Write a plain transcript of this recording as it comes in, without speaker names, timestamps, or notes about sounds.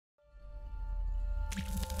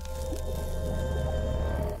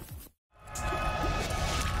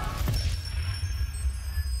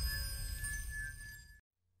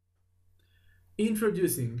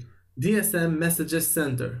Introducing DSM Messages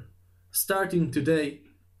Center. Starting today,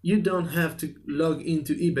 you don't have to log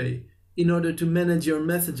into eBay in order to manage your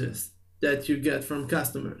messages that you get from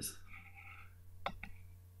customers.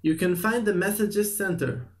 You can find the Messages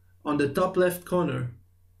Center on the top left corner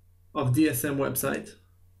of DSM website.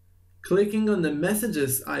 Clicking on the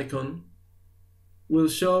Messages icon will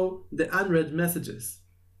show the unread messages.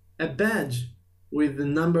 A badge with the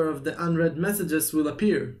number of the unread messages will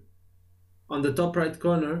appear on the top right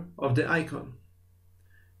corner of the icon.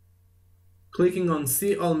 Clicking on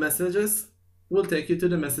See All Messages will take you to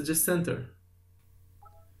the Messages Center.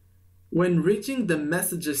 When reaching the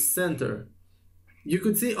Messages Center, you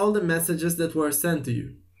could see all the messages that were sent to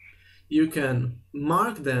you. You can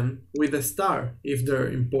mark them with a star if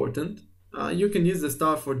they're important. You can use the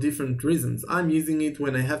star for different reasons. I'm using it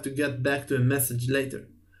when I have to get back to a message later.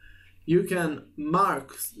 You can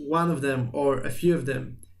mark one of them or a few of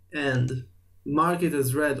them and mark it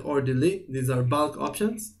as read or delete. These are bulk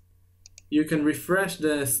options. You can refresh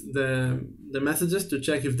the messages to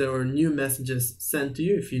check if there were new messages sent to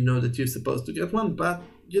you, if you know that you're supposed to get one, but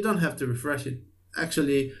you don't have to refresh it.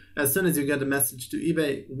 Actually, as soon as you get a message to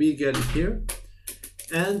eBay, we get it here.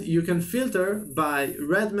 And you can filter by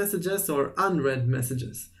read messages or unread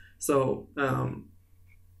messages. So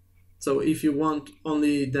if you want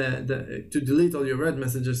only to delete all your read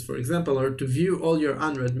messages, for example, or to view all your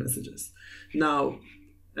unread messages. Now,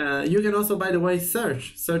 you can also, by the way,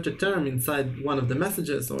 search a term inside one of the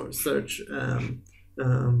messages, or search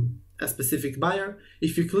a specific buyer.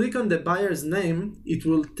 If you click on the buyer's name, it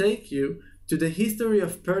will take you to the history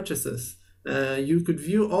of purchases. You could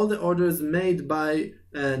view all the orders made by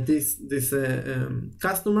this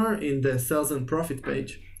customer in the sales and profit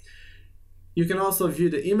page. You can also view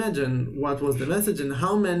the image and what was the message and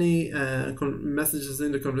how many messages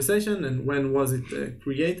in the conversation and when was it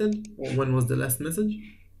created, or when was the last message.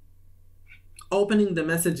 Opening the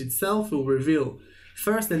message itself will reveal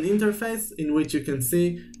first an interface in which you can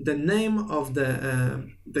see the name of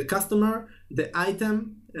the customer, the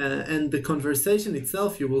item, and the conversation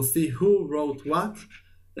itself. You will see who wrote what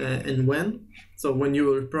and when. So when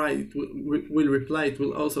you reply, it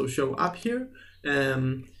will also show up here.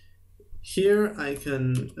 Here I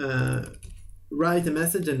can write a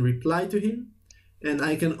message and reply to him, and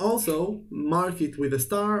I can also mark it with a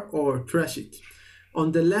star or trash it.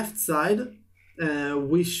 On the left side,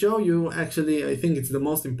 we show you, actually, I think it's the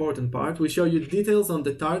most important part, we show you details on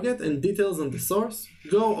the target and details on the source.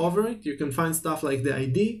 Go over it. You can find stuff like the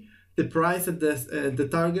ID, the price at the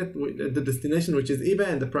target, the destination, which is eBay,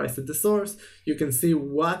 and the price at the source. You can see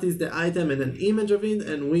what is the item and an image of it,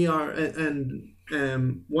 and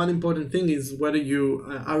one important thing is whether you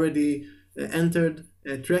already entered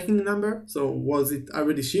a tracking number. So was it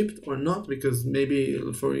already shipped or not? Because maybe,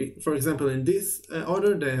 for example, in this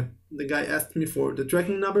order, the guy asked me for the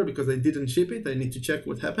tracking number because I didn't ship it. I need to check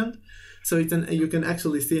what happened. So you can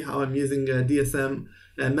actually see how I'm using DSM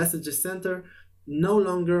Messages Center. No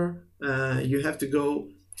longer you have to go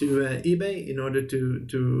to eBay in order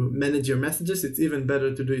to manage your messages. It's even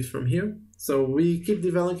better to do it from here. So we keep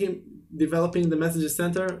developing the Messages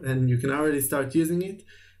Center, and you can already start using it.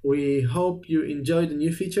 We hope you enjoyed the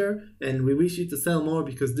new feature, and we wish you to sell more,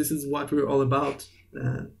 because this is what we're all about.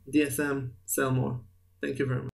 DSM, sell more. Thank you very much.